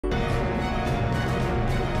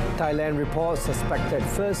Thailand reports suspected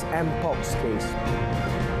first Mpox case.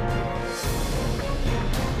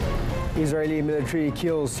 Israeli military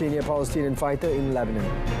kills senior Palestinian fighter in Lebanon.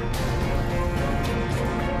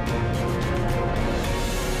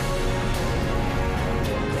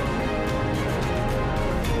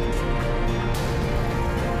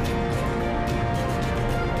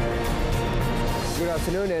 Good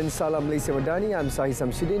afternoon and Salam Malaysia Madani. I'm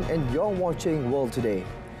SAHIH and you're watching World Today.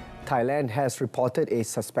 Thailand has reported a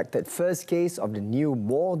suspected first case of the new,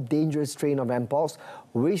 more dangerous strain of Mpox,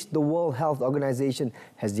 which the World Health Organization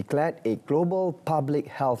has declared a global public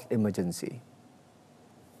health emergency.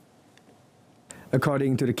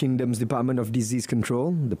 According to the Kingdom's Department of Disease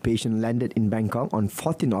Control, the patient landed in Bangkok on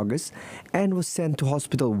 14 August and was sent to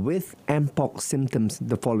hospital with Mpox symptoms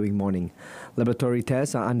the following morning. Laboratory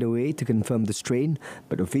tests are underway to confirm the strain,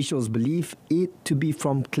 but officials believe it to be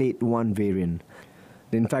from Clade 1 variant.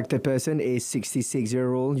 The infected person, a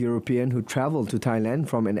 66-year-old European who travelled to Thailand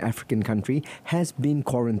from an African country, has been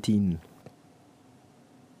quarantined.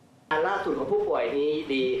 ล่าสุดของผู้ป่วยนี้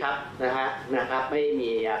ดีครับนะครับไม่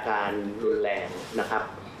มีอาการรุนแรงนะครับ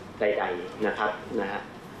ใดๆนะครับ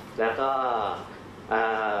แล้วก็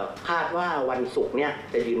คาดว่าวันศุกร์เนี่ย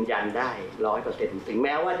จะยืนยันได้ 100% ถึงแ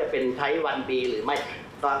ม้ว่าจะเป็นไทป์ 1B หรือไม่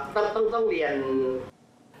ต้องเรียน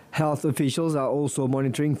Health officials are also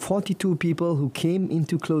monitoring 42 people who came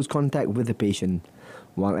into close contact with the patient.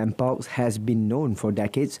 While Mpox has been known for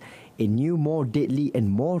decades, a new, more deadly and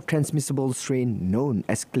more transmissible strain known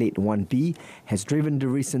as Clade 1B has driven the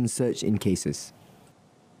recent surge in cases.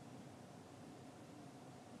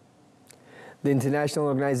 The International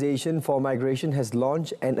Organization for Migration has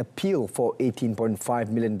launched an appeal for $18.5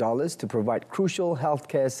 million to provide crucial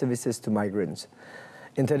healthcare services to migrants.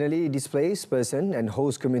 Internally displaced persons and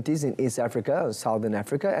host communities in East Africa, Southern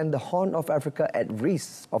Africa and the Horn of Africa at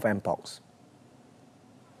risk of Mpox.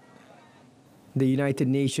 The United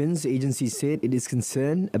Nations agency said it is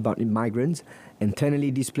concerned about migrants,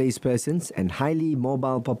 internally displaced persons and highly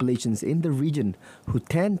mobile populations in the region who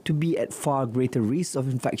tend to be at far greater risk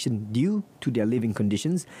of infection due to their living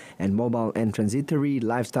conditions and mobile and transitory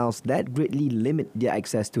lifestyles that greatly limit their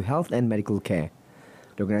access to health and medical care.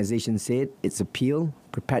 The organization said its appeal,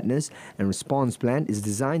 preparedness and response plan is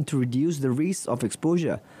designed to reduce the risk of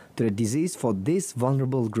exposure to the disease for these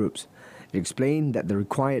vulnerable groups. It explained that the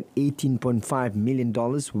required $18.5 million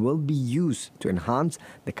will be used to enhance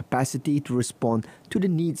the capacity to respond to the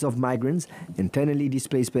needs of migrants, internally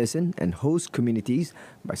displaced persons and host communities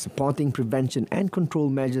by supporting prevention and control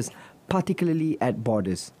measures, particularly at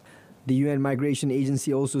borders. The UN Migration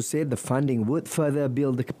Agency also said the funding would further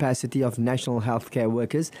build the capacity of national healthcare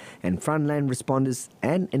workers and frontline responders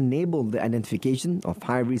and enable the identification of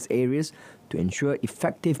high-risk areas to ensure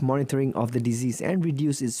effective monitoring of the disease and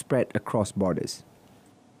reduce its spread across borders.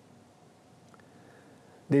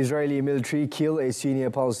 The Israeli military killed a senior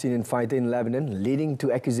Palestinian fighter in Lebanon, leading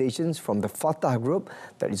to accusations from the Fatah group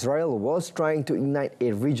that Israel was trying to ignite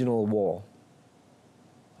a regional war.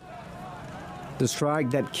 The strike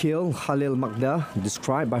that killed Khalil Magda,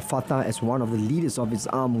 described by Fatah as one of the leaders of its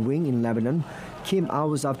armed wing in Lebanon, came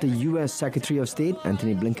hours after U.S. Secretary of State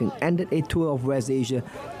Antony Blinken ended a tour of West Asia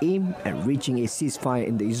aimed at reaching a ceasefire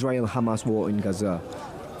in the Israel-Hamas war in Gaza.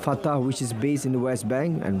 Fatah, which is based in the West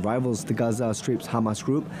Bank and rivals the Gaza Strip's Hamas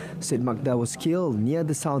group, said Magda was killed near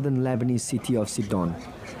the southern Lebanese city of Sidon.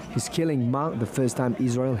 His killing marked the first time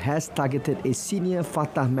Israel has targeted a senior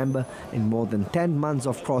Fatah member in more than 10 months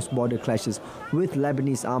of cross-border clashes with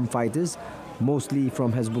Lebanese armed fighters, mostly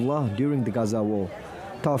from Hezbollah during the Gaza war.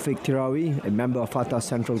 Tawfiq Tirawi, a member of Fatah's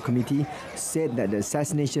Central Committee, said that the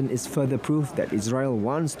assassination is further proof that Israel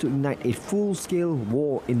wants to ignite a full-scale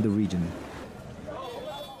war in the region.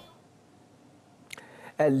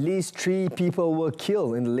 At least 3 people were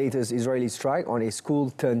killed in the latest Israeli strike on a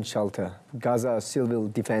school-turned-shelter. Gaza Civil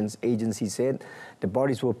Defense Agency said the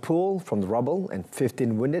bodies were pulled from the rubble and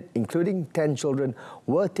 15 wounded, including 10 children,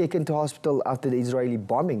 were taken to hospital after the Israeli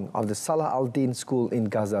bombing of the Salah al-Din school in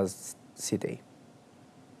Gaza City.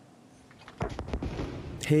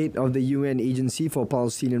 Head of the UN Agency for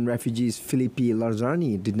Palestinian Refugees, Philippi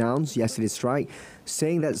Larzani, denounced yesterday's strike,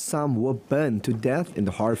 saying that some were burned to death in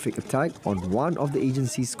the horrific attack on one of the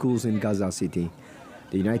agency's schools in Gaza City.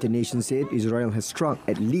 The United Nations said Israel has struck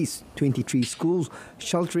at least 23 schools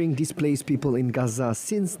sheltering displaced people in Gaza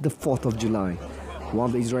since the 4th of July. While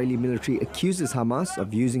the Israeli military accuses Hamas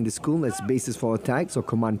of using the school as basis for attacks or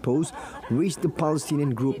command posts, which the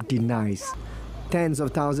Palestinian group denies. Tens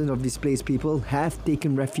of thousands of displaced people have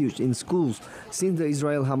taken refuge in schools since the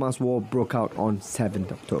Israel-Hamas war broke out on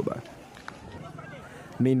 7th October.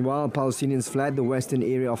 Meanwhile, Palestinians fled the western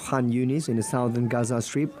area of Khan Yunis in the southern Gaza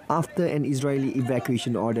Strip after an Israeli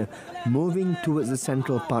evacuation order, moving towards the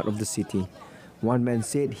central part of the city. One man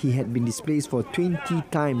said he had been displaced for 20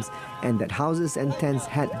 times and that houses and tents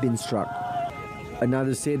had been struck.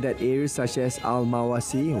 Another said that areas such as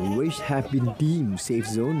Al-Mawasi, which have been deemed safe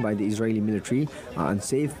zone by the Israeli military, are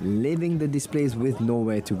unsafe, leaving the displaced with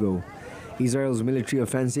nowhere to go. Israel's military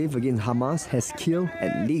offensive against Hamas has killed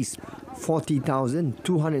at least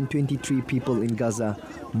 40,223 people in Gaza,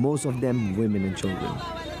 most of them women and children.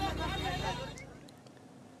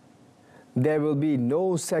 There will be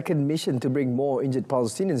no second mission to bring more injured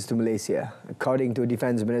Palestinians to Malaysia. According to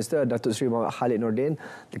Defence Minister Datuk Seri Muhammad Khalid Nordin,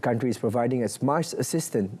 the country is providing as much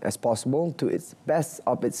assistance as possible to its best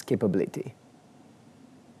of its capability.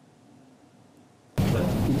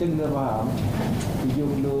 Kita kena faham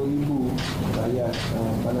 70,000 rakyat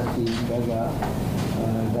Palestin Gaza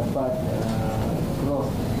dapat cross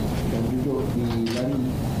dan duduk di Lani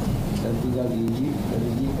dan tinggal di Egypt dan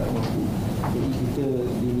Egypt tak mampu. Jadi kita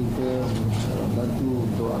diminta bantu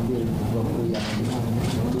untuk ambil beberapa yang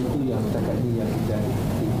itu yang setakat ni yang kita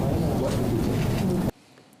buat begitu.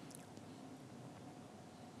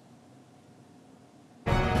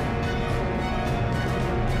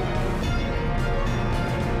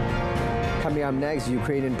 Coming up next,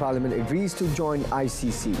 Ukrainian parliament agrees to join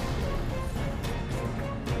ICC.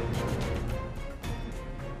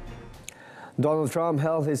 Donald Trump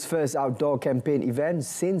held his first outdoor campaign event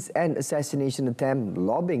since an assassination attempt,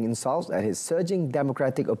 lobbing insults at his surging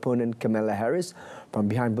Democratic opponent Kamala Harris from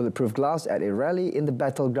behind bulletproof glass at a rally in the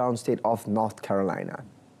battleground state of North Carolina.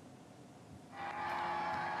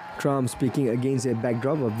 Trump, speaking against a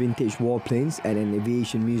backdrop of vintage warplanes at an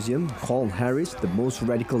aviation museum, called Harris the most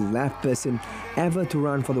radical left person ever to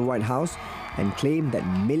run for the White House and claimed that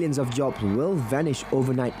millions of jobs will vanish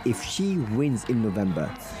overnight if she wins in November.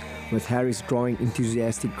 With Harris drawing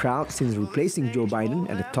enthusiastic crowds since replacing Joe Biden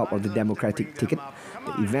at the top of the Democratic ticket,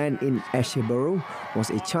 the event in Asheboro was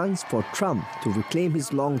a chance for Trump to reclaim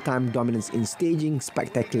his long-time dominance in staging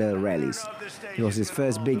spectacular rallies. It was his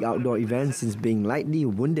first big outdoor event since being lightly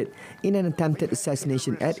wounded in an attempted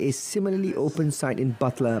assassination at a similarly open site in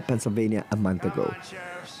Butler, Pennsylvania a month ago.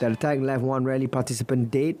 That attack left one rally participant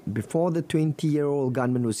dead before the 20-year-old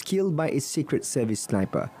gunman was killed by a Secret Service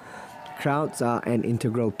sniper. Crowds are an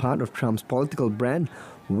integral part of Trump's political brand,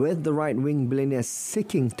 with the right-wing billionaire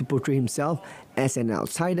seeking to portray himself as an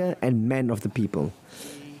outsider and man of the people.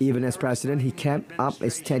 Even as president, he kept up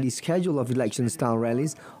a steady schedule of election-style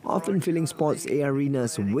rallies, often filling sports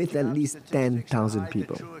arenas with at least 10,000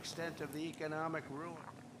 people.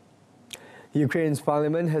 Ukraine's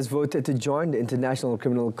parliament has voted to join the International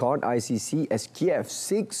Criminal Court (ICC) as Kiev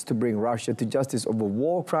seeks to bring Russia to justice over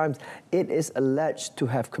war crimes it is alleged to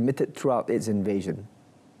have committed throughout its invasion.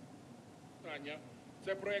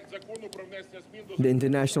 The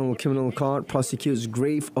International Criminal Court prosecutes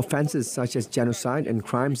grave offences such as genocide and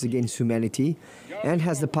crimes against humanity and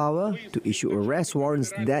has the power to issue arrest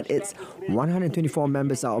warrants that its 124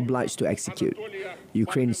 members are obliged to execute.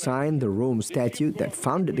 Ukraine signed the Rome Statute that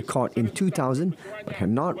founded the court in 2000 but had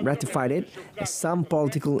not ratified it, as some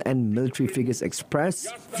political and military figures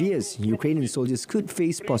expressed fears Ukrainian soldiers could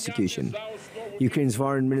face prosecution. Ukraine's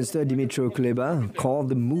Foreign Minister Dmytro Kuleba called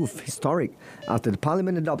the move historic after the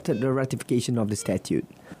parliament adopted the ratification of the statute.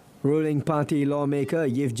 Ruling party lawmaker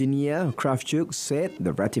Yevgenia Kravchuk said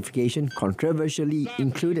the ratification controversially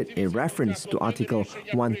included a reference to Article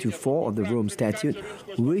 124 of the Rome Statute,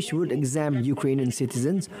 which would exempt Ukrainian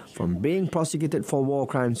citizens from being prosecuted for war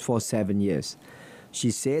crimes for 7 years. She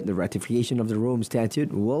said the ratification of the Rome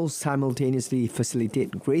Statute will simultaneously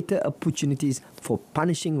facilitate greater opportunities for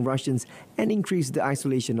punishing Russians and increase the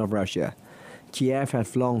isolation of Russia. Kiev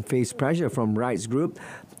has long faced pressure from rights groups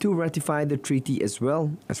to ratify the treaty as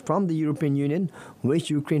well as from the European Union, which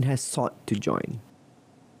Ukraine has sought to join.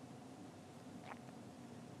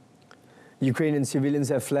 Ukrainian civilians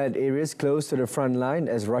have fled areas close to the front line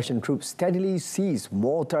as Russian troops steadily seize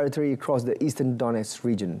more territory across the eastern Donetsk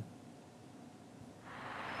region.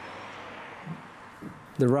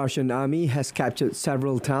 The Russian army has captured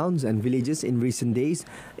several towns and villages in recent days,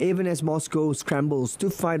 even as Moscow scrambles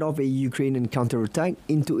to fight off a Ukrainian counterattack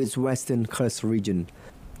into its western Kursk region.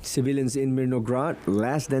 Civilians in Mirnograd,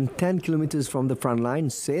 less than 10 kilometers from the front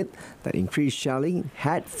line, said that increased shelling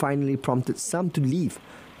had finally prompted some to leave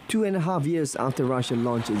 2.5 years after Russia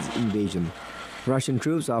launched its invasion. Russian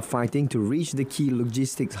troops are fighting to reach the key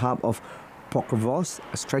logistics hub of Pokrovsk,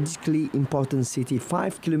 a strategically important city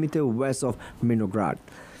 5 kilometers west of Mirnograd.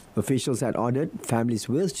 Officials had ordered families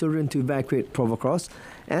with children to evacuate Provocross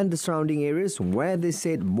and the surrounding areas where they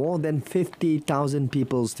said more than 50,000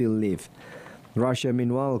 people still live. Russia,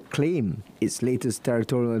 meanwhile, claimed its latest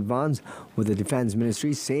territorial advance, with the defense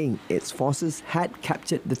ministry saying its forces had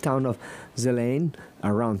captured the town of Zelain,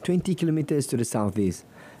 around 20 kilometers to the southeast.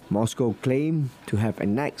 Moscow claimed to have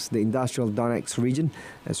annexed the industrial Donetsk region,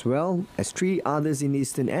 as well as 3 others in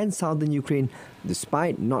eastern and southern Ukraine,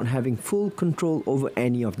 despite not having full control over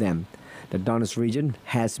any of them. The Donetsk region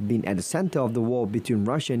has been at the center of the war between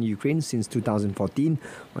Russia and Ukraine since 2014,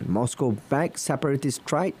 when Moscow-backed separatists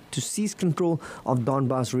tried to seize control of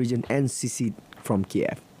Donbas region and secede from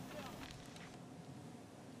Kiev.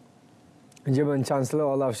 German Chancellor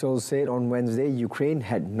Olaf Scholz said on Wednesday Ukraine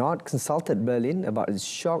had not consulted Berlin about its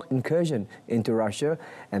shock incursion into Russia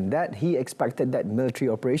and that he expected that military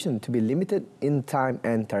operation to be limited in time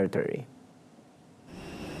and territory.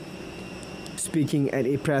 Speaking at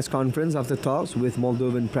a press conference after talks with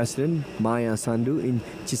Moldovan President Maia Sandu in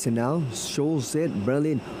Chisinau, Scholz said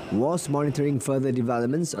Berlin was monitoring further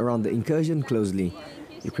developments around the incursion closely.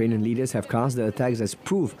 Ukrainian leaders have cast the attacks as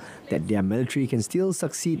proof that their military can still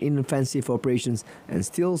succeed in offensive operations and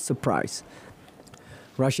still surprise.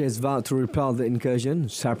 Russia has vowed to repel the incursion.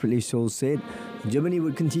 Separately, Scholz said Germany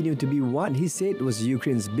would continue to be what he said was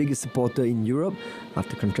Ukraine's biggest supporter in Europe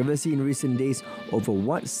after controversy in recent days over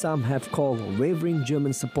what some have called wavering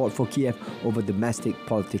German support for Kiev over domestic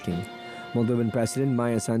politicking. Moldovan President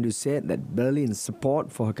Maia Sandu said that Berlin's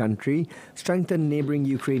support for her country strengthened neighboring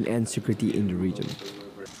Ukraine and security in the region.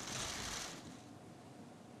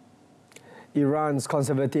 Iran's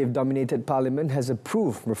conservative-dominated parliament has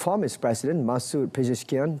approved reformist President Masoud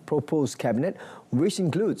Pezeshkian's proposed cabinet, which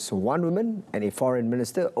includes 1 woman and a foreign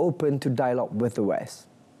minister open to dialogue with the West.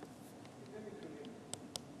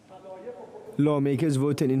 Lawmakers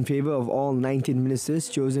voted in favor of all 19 ministers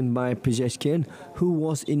chosen by Pezeshkian, who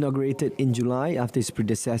was inaugurated in July after his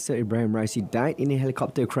predecessor Ibrahim Raisi died in a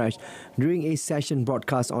helicopter crash during a session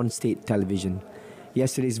broadcast on state television.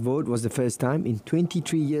 Yesterday's vote was the first time in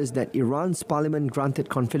 23 years that Iran's parliament granted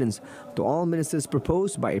confidence to all ministers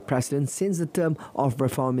proposed by a president since the term of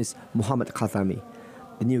reformist Mohammad Khatami.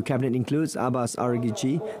 The new cabinet includes Abbas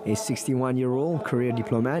Araghchi, a 61-year-old career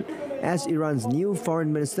diplomat, as Iran's new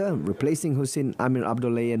foreign minister, replacing Hossein Amir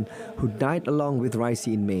Abdollahian, who died along with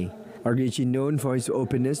Raisi in May. Araghchi, known for his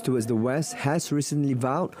openness towards the West, has recently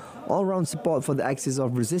vowed all-round support for the axis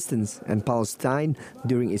of resistance and Palestine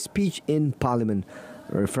during a speech in Parliament,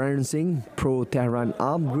 referencing pro-Tehran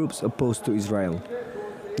armed groups opposed to Israel.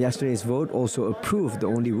 Yesterday's vote also approved the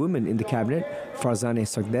only woman in the cabinet, Farzaneh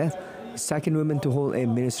Saghdeh, second woman to hold a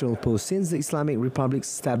ministerial post since the Islamic Republic's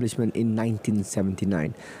establishment in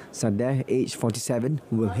 1979. Saghdeh, aged 47,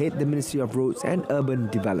 will head the Ministry of Roads and Urban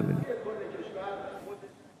Development.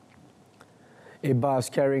 A bus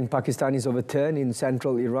carrying Pakistanis overturned in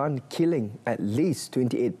central Iran, killing at least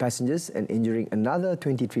 28 passengers and injuring another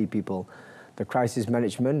 23 people. The Crisis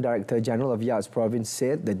Management Director General of Yazd Province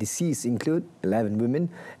said the deceased include 11 women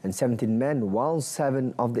and 17 men, while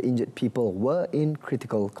 7 of the injured people were in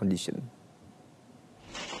critical condition.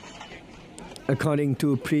 According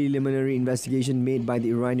to a preliminary investigation made by the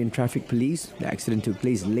Iranian Traffic Police, the accident took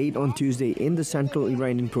place late on Tuesday in the central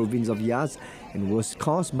Iranian province of Yazd and was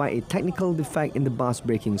caused by a technical defect in the bus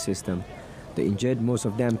braking system. The injured, most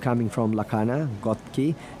of them coming from Lakhana,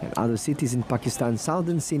 Gotki and other cities in Pakistan's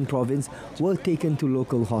southern Sindh province, were taken to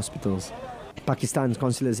local hospitals. Pakistan's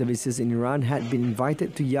consular services in Iran had been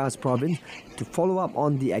invited to Yazd province to follow up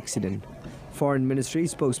on the accident. Foreign Ministry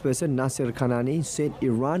spokesperson Nasir Kanani said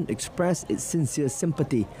Iran expressed its sincere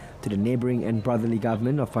sympathy to the neighboring and brotherly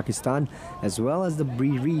government of Pakistan as well as the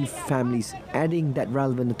bereaved families, adding that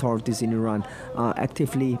relevant authorities in Iran are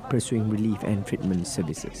actively pursuing relief and treatment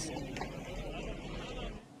services.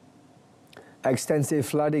 Extensive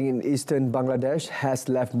flooding in eastern Bangladesh has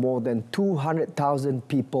left more than 200,000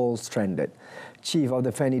 people stranded. Chief of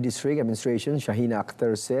the Feni District Administration Shahina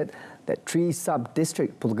Akhtar said that 3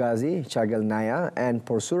 sub-districts, Pulgazi, Chagel Naya and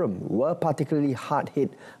Porsuram, were particularly hard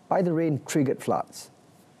hit by the rain-triggered floods.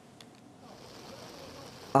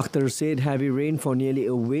 Akhtar said heavy rain for nearly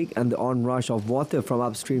a week and the onrush of water from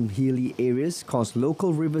upstream hilly areas caused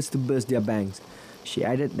local rivers to burst their banks. She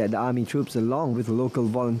added that the army troops along with local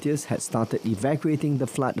volunteers had started evacuating the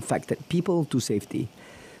flood-affected people to safety.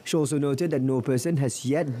 She also noted that no person has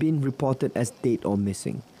yet been reported as dead or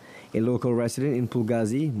missing. A local resident in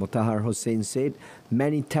Pulgazi, Motahar Hossein, said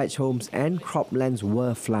many thatched homes and croplands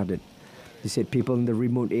were flooded. They said people in the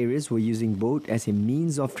remote areas were using boat as a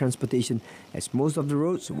means of transportation as most of the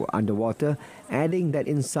roads were underwater, adding that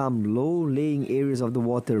in some low-lying areas of the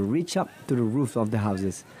water reached up to the roofs of the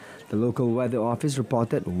houses. The local weather office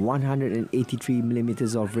reported 183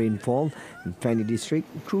 millimeters of rainfall in Feni district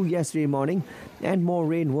through yesterday morning, and more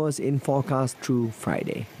rain was in forecast through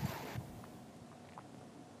Friday.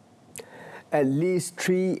 At least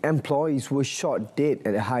 3 employees were shot dead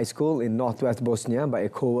at a high school in northwest Bosnia by a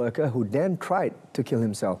co-worker who then tried to kill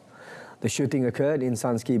himself. The shooting occurred in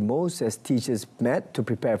Sanski Mos as teachers met to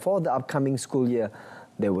prepare for the upcoming school year.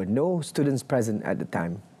 There were no students present at the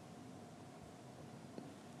time.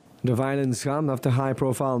 The violence comes after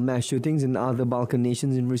high-profile mass shootings in other Balkan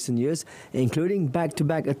nations in recent years, including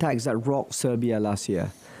back-to-back attacks that rocked Serbia last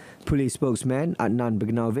year. Police spokesman Adnan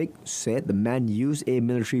Begnovic said the man used a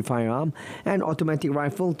military firearm and automatic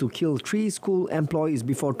rifle to kill 3 school employees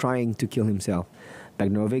before trying to kill himself.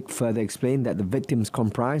 Begnovic further explained that the victims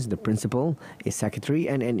comprised the principal, a secretary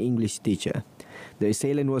and an English teacher. The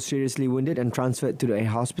assailant was seriously wounded and transferred to a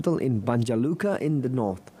hospital in Banja Luka in the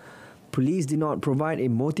north. Police did not provide a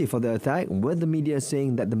motive for the attack, with the media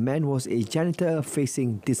saying that the man was a janitor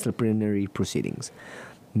facing disciplinary proceedings.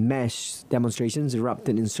 Mass demonstrations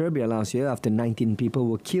erupted in Serbia last year after 19 people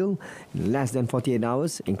were killed in less than 48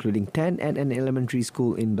 hours, including 10 at an elementary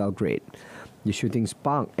school in Belgrade. The shooting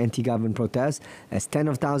sparked anti-government protests as tens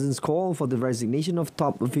of thousands called for the resignation of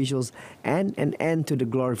top officials and an end to the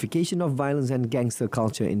glorification of violence and gangster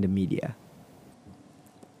culture in the media.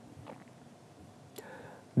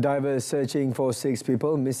 Divers searching for 6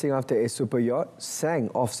 people missing after a super yacht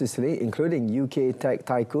sank off Sicily, including UK tech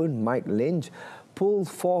tycoon Mike Lynch, pulled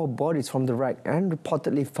 4 bodies from the wreck and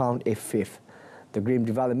reportedly found a 5th. The grim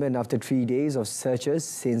development after 3 days of searches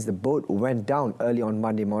since the boat went down early on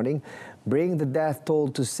Monday morning, bringing the death toll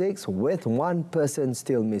to 6, with 1 person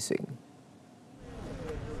still missing.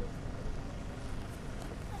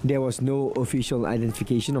 There was no official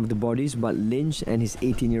identification of the bodies, but Lynch and his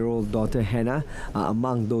 18-year-old daughter Hannah are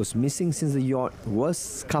among those missing since the yacht was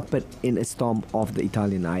scuppered in a storm off the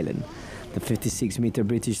Italian island. The 56-meter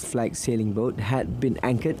British flag sailing boat had been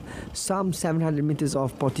anchored some 700 meters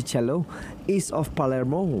off Porticello, east of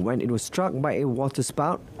Palermo, when it was struck by a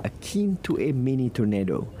waterspout akin to a mini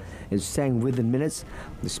tornado. It sank within minutes.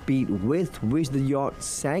 The speed with which the yacht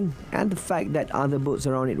sank and the fact that other boats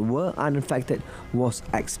around it were unaffected was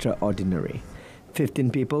extraordinary.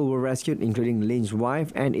 15 people were rescued, including Lynch's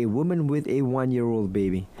wife and a woman with a 1-year-old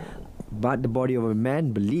baby. But the body of a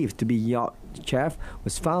man believed to be yacht chef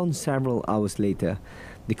was found several hours later.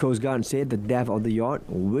 The Coast Guard said the deck of the yacht,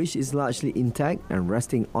 which is largely intact and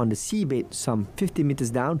resting on the seabed some 50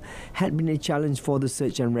 meters down, had been a challenge for the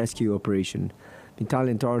search and rescue operation.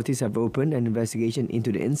 Italian authorities have opened an investigation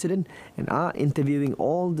into the incident and are interviewing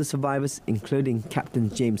all the survivors, including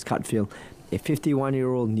Captain James Cutfield, a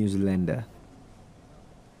 51-year-old New Zealander.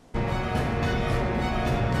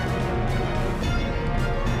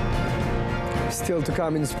 Still to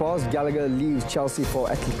come in sports, Gallagher leaves Chelsea for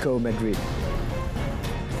Atletico Madrid.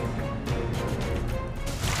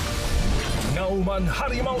 Nauman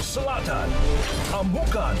Harimau Selatan,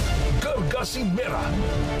 amukan gergasi merah.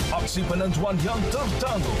 Aksi penentuan yang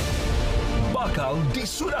tertangguh bakal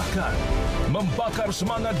disudahkan, membakar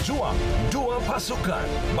semangat juang 2 pasukan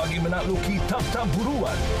bagi menakluki takhta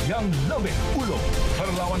buruan yang lebih ulung.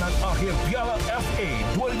 Perlawanan akhir Piala FA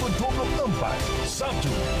 2024,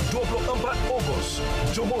 Sabtu 24 Ogos,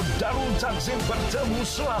 Johor Darul Takzim bertemu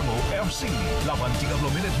Selangor FC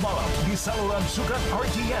 8.30 minit malam di saluran sukan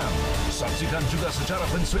RTM. Saksikan juga secara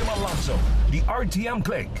penseriman langsung di RTM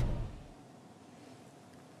Click.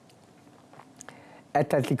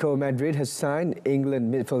 Atletico Madrid has signed England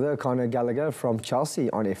midfielder Conor Gallagher from Chelsea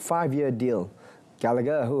on a 5-year deal.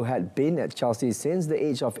 Gallagher, who had been at Chelsea since the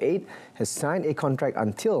age of 8, has signed a contract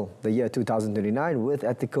until the year 2029 with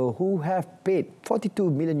Atletico, who have paid €42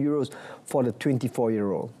 million for the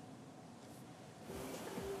 24-year-old.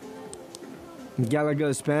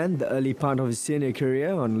 Gallagher spent the early part of his senior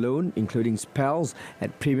career on loan, including spells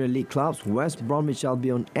at Premier League clubs West Bromwich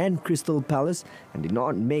Albion and Crystal Palace, and did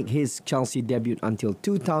not make his Chelsea debut until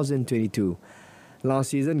 2022. Last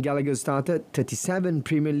season, Gallagher started 37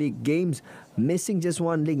 Premier League games, missing just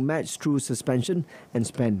 1 league match through suspension, and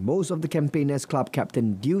spent most of the campaign as club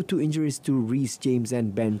captain due to injuries to Reece James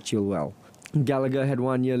and Ben Chilwell. Gallagher had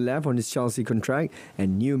 1 year left on his Chelsea contract,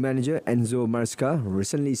 and new manager Enzo Maresca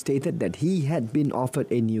recently stated that he had been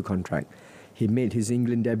offered a new contract. He made his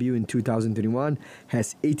England debut in 2021,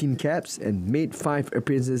 has 18 caps and made 5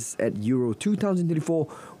 appearances at Euro 2024,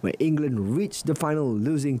 where England reached the final,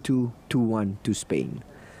 losing 2-1 to Spain.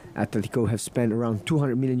 Atletico have spent around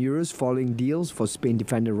 200 million euros following deals for Spain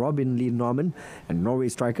defender Robin Lee Norman and Norway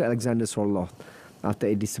striker Alexander Sorloth. After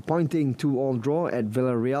a disappointing 2-2 draw at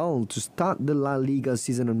Villarreal to start the La Liga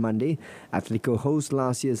season on Monday, Atletico hosts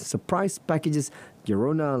last year's surprise packages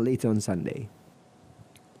Girona later on Sunday.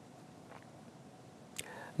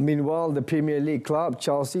 Meanwhile, the Premier League club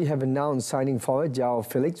Chelsea have announced signing forward João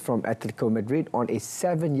Felix from Atletico Madrid on a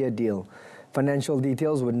 7-year deal. Financial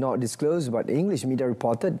details were not disclosed, but English media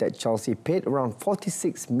reported that Chelsea paid around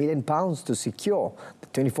 £46 million to secure the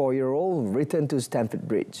 24-year-old return to Stamford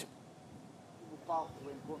Bridge.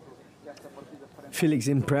 Felix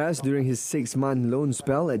impressed during his 6-month loan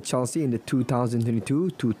spell at Chelsea in the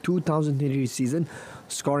 2022-2023 season,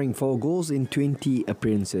 scoring 4 goals in 20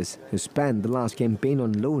 appearances. He spent the last campaign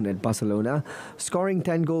on loan at Barcelona, scoring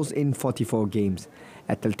 10 goals in 44 games.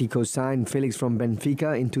 Atletico signed Felix from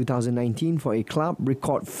Benfica in 2019 for a club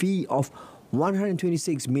record fee of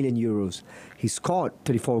 126 million euros. He scored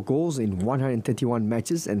 34 goals in 131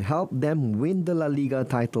 matches and helped them win the La Liga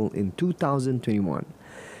title in 2021.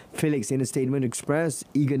 Felix, in a statement, expressed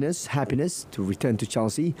eagerness, happiness to return to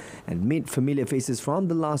Chelsea and meet familiar faces from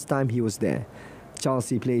the last time he was there.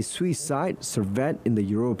 Chelsea plays Swiss side Servette in the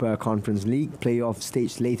Europa Conference League playoff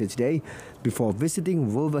stage later today before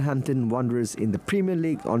visiting Wolverhampton Wanderers in the Premier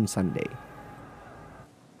League on Sunday.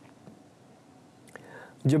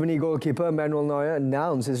 Germany goalkeeper Manuel Neuer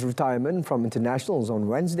announced his retirement from internationals on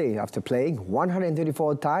Wednesday after playing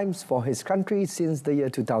 134 times for his country since the year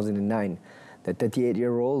 2009. The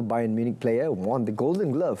 38-year-old Bayern Munich player won the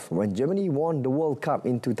Golden Glove when Germany won the World Cup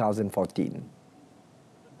in 2014.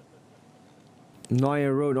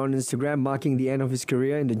 Neuer wrote on Instagram, marking the end of his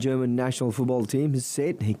career in the German national football team. He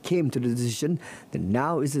said he came to the decision that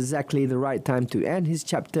now is exactly the right time to end his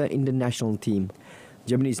chapter in the national team.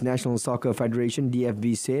 Germany's National Soccer Federation,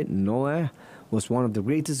 DFB, said Neuer was one of the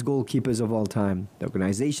greatest goalkeepers of all time. The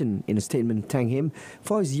organization, in a statement, thanked him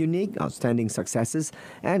for his unique, outstanding successes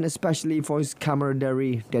and especially for his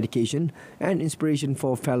camaraderie, dedication and inspiration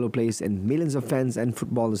for fellow players and millions of fans and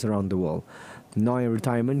footballers around the world. Neuer's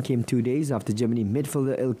retirement came 2 days after Germany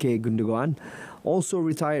midfielder Ilkay Gundogan also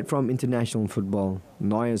retired from international football.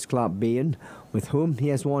 Neuer's club Bayern, with whom he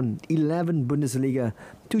has won 11 Bundesliga,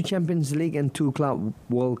 2 Champions League and 2 Club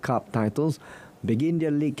World Cup titles, begin their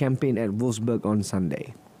league campaign at Wolfsburg on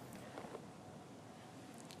Sunday.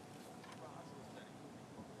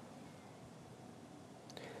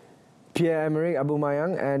 Pierre-Emerick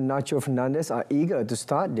Aubameyang and Nacho Fernandez are eager to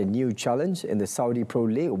start their new challenge in the Saudi Pro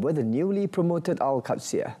League with the newly promoted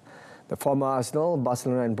Al-Qadsiya. The former Arsenal,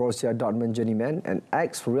 Barcelona and Borussia Dortmund journeyman and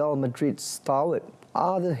ex-Real Madrid stalwart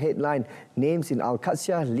are the headline names in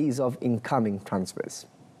Al-Qadsiya list of incoming transfers.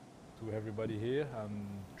 To everybody here and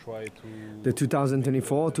try to... The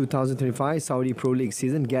 2024-2025 Saudi Pro League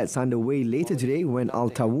season gets underway later today when Al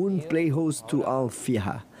Tawun play host to Al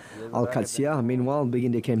Fiha. Al-Qadsiya, meanwhile,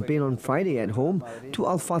 begin their campaign on Friday at home to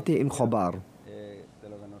Al Fateh in Khobar.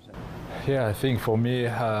 Yeah, I think for me,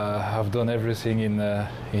 I've done everything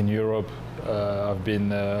in Europe. I've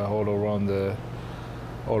been all around the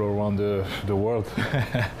world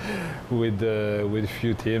with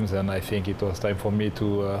few teams, and I think it was time for me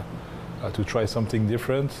to try something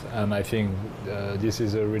different. And I think this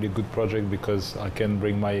is a really good project because I can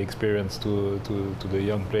bring my experience to the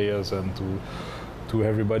young players and to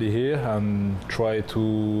everybody here and try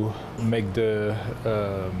to make the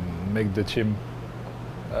team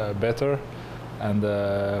better, and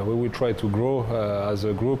we will try to grow as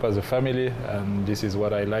a group, as a family, and this is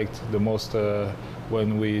what I liked the most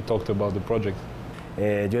when we talked about the project.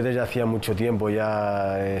 Yo desde hacía mucho tiempo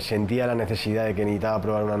ya sentía la necesidad de que necesitaba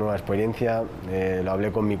probar una nueva experiencia. Lo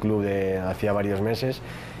hablé con mi club hacía varios meses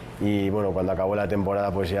y bueno, cuando acabó la temporada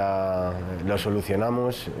pues ya lo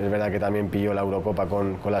solucionamos. Es verdad que también pilló la Eurocopa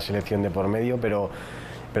con la selección de por medio, pero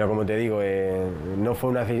como te digo, no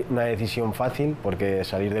fue una decisión fácil porque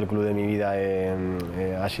salir del club de mi vida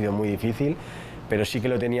ha sido muy difícil, pero sí que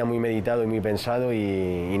lo tenía muy meditado y muy pensado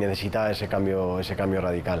y necesitaba ese cambio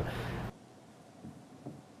radical.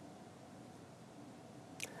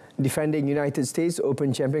 Defending United States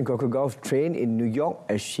Open champion Coco Gauff trained in New York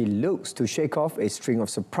as she looks to shake off a string of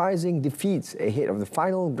surprising defeats ahead of the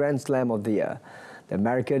final Grand Slam of the year. The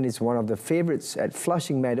American is one of the favourites at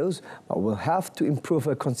Flushing Meadows, but will have to improve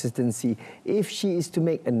her consistency if she is to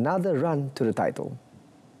make another run to the title.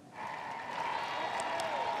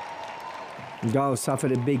 Gauff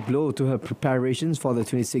suffered a big blow to her preparations for the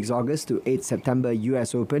 26 August to 8 September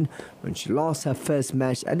US Open when she lost her first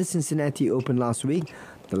match at the Cincinnati Open last week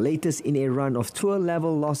the latest in a run of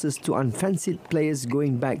tour-level losses to unfancied players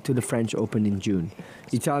going back to the French Open in June.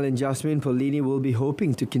 Italian Jasmine Paolini will be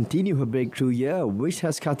hoping to continue her breakthrough year, which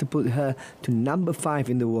has catapulted her to number 5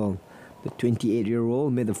 in the world. The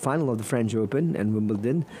 28-year-old made the final of the French Open and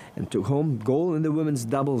Wimbledon and took home gold in the women's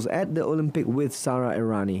doubles at the Olympic with Sara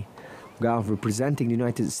Errani. Gauff, representing the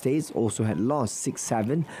United States, also had lost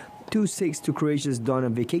 6-7, 2-6 to Croatia's Donna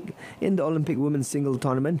Vikic in the Olympic women's single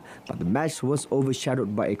tournament, but the match was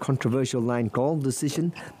overshadowed by a controversial line call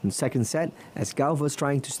decision in the second set as Gauff was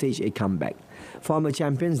trying to stage a comeback. Former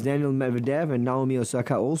champions Daniil Medvedev and Naomi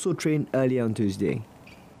Osaka also trained earlier on Tuesday.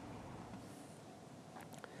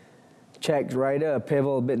 Czech rider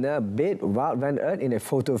Pavel Bittner beat Wout van Aert in a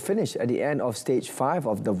photo finish at the end of Stage 5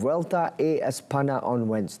 of the Vuelta a España on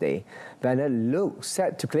Wednesday. Van Aert looked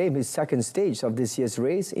set to claim his second stage of this year's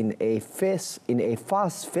race in a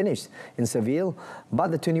fast finish in Seville,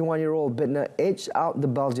 but the 21-year-old Bittner edged out the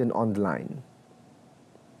Belgian on the line.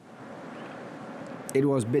 It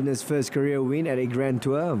was Bittner's first career win at a Grand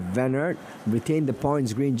Tour. Van Aert retained the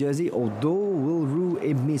points green jersey, although will rue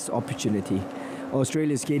a missed opportunity.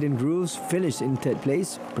 Australia's Caden Groves finished in third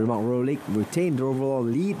place. Primož Roglič retained the overall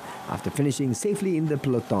lead after finishing safely in the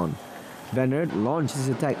peloton. Van Aert launched his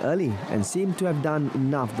attack early and seemed to have done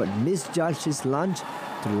enough but misjudged his launch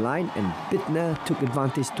to the line, and Bittner took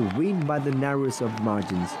advantage to win by the narrowest of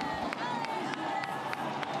margins.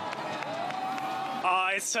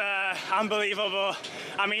 It's unbelievable.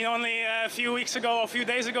 I mean, only a few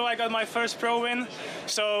days ago, I got my first pro win.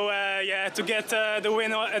 So yeah, to get the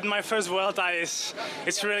win at my first Vuelta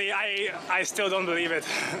it's really, I still don't believe it.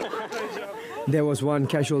 There was one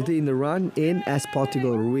casualty in the run-in as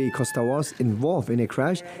Portugal Rui Costa was involved in a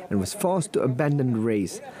crash and was forced to abandon the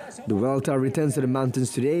race. The Vuelta returns to the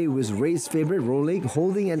mountains today with race favourite Roglič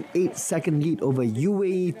holding an 8-second lead over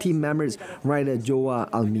UAE Team Emirates rider Joao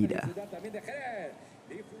Almeida.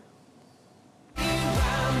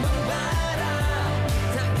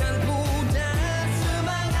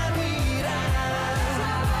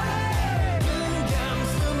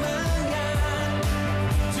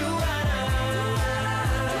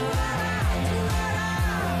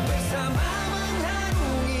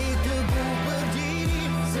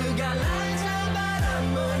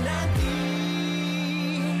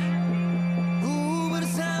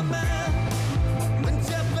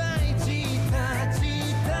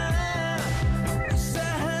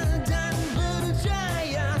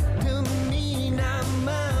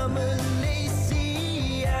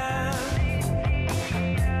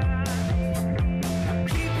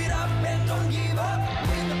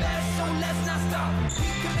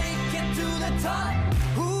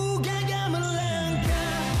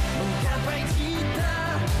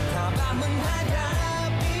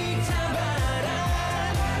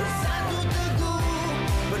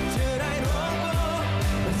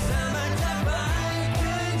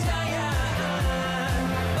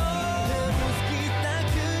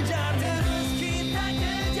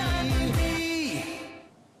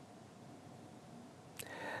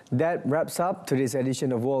 That wraps up today's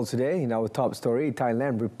edition of World Today. In our top story,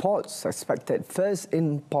 Thailand reports suspected first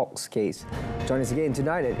in pox case. Join us again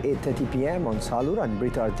tonight at 8:30 p.m. on Saluran,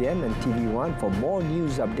 Berita RTM and TV1 for more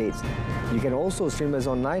news updates. You can also stream us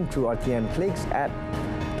online through RTM Clicks app.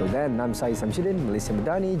 Till then, I'm SAHIH Samsudin, Malaysia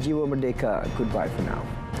Madani, Jiwa Merdeka. Goodbye for now.